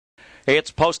It's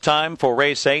post time for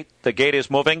race 8. The gate is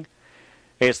moving.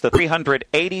 It's the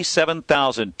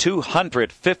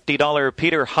 $387,250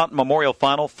 Peter Hunt Memorial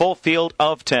Final, full field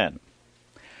of 10.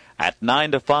 At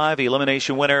 9-5,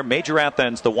 elimination winner, Major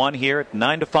Athens, the one here at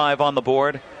 9-5 on the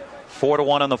board.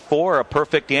 4-1 on the 4,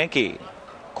 Aperfectyankee.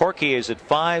 Corky is at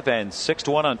 5 and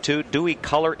 6-1 on 2,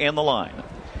 Deweycolorintheline.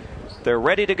 They're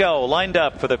ready to go, lined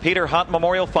up for the Peter Hunt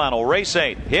Memorial Final, race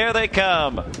 8. Here they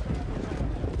come.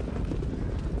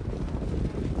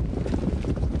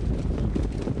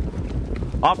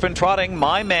 Off and trotting,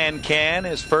 My Man Can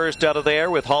is first out of there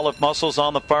with Hall of Muscles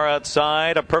on the far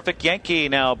outside.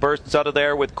 Aperfectyankee now bursts out of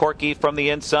there with Corky from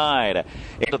the inside.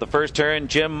 Into the first turn,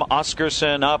 Jim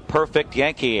Oscarsson,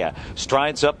 Aperfectyankee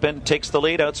strides up and takes the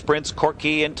lead. Out sprints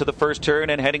Corky into the first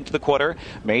turn and heading to the quarter.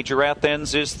 Major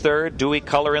Athens is third.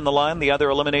 Deweycolorintheline, the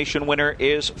other elimination winner,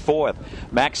 is fourth.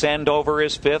 Max Andover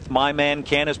is fifth. My Man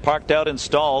Can is parked out and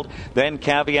stalled. Then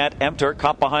Caveat-Emptor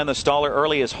caught behind the staller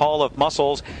early is Hall of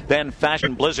Muscles. Then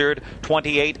Fashion Blizzard,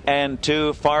 28 and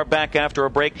 2. Far back after a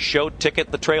break, Show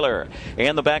Ticket, the trailer.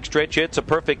 In the backstretch, it's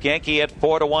Aperfectyankee at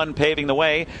 4-1 paving the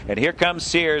way. And here comes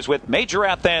Sears with Major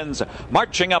Athens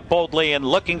marching up boldly and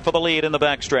looking for the lead in the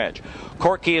backstretch.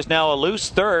 Corky is now a loose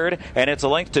third, and it's a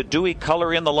length to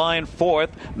Deweycolorintheline fourth.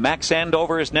 Max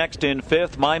Andover is next in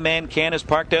fifth. My Man Can is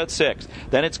parked out sixth.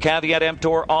 Then it's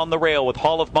Caveat-Emptor on the rail with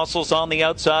Hall of Muscles on the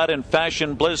outside and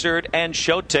Fashion Blizzard and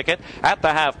Show Ticket at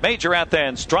the half. Major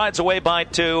Athens strides away by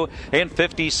 2 in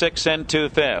 56 and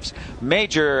 2/5.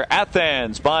 Major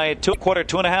Athens by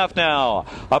 2.25 now.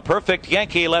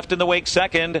 Aperfectyankee left in the wake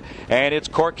second, and it's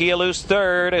Corky a loose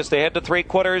third as they head to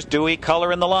 3/4.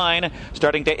 Deweycolorintheline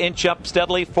starting to inch up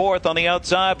steadily fourth on the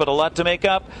outside, but a lot to make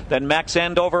up. Then Max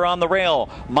Andover on the rail.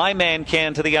 My Man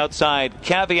Can to the outside.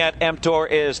 Caveat-Emptor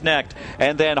is next,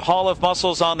 and then Hall of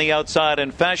Muscles on the outside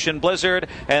and Fashion Blizzard,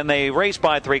 and they race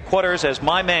by 3/4 as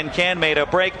My Man Can made a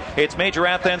break. It's Major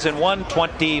Athens in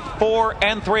 1:24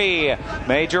 and 3.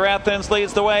 Major Athens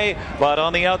leads the way, but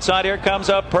on the outside here comes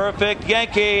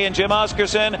Aperfectyankee and Jim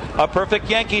Oscarsson.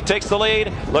 Aperfectyankee takes the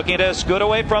lead, looking to scoot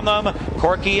away from them.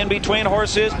 Corky in between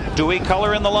horses.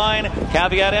 Deweycolorintheline.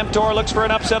 Caveat-Emptor looks for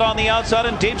an upset on the outside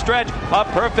and deep stretch.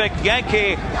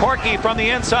 Aperfectyankee. Corky from the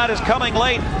inside is coming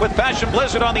late with Fashion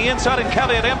Blizzard on the inside and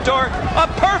Caveat-Emptor.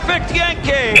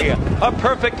 Aperfectyankee.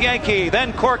 Aperfectyankee.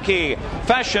 Then Corky.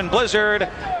 Fashion Blizzard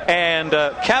and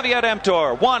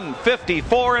Caveat-Emptor.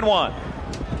 1:54 and 1.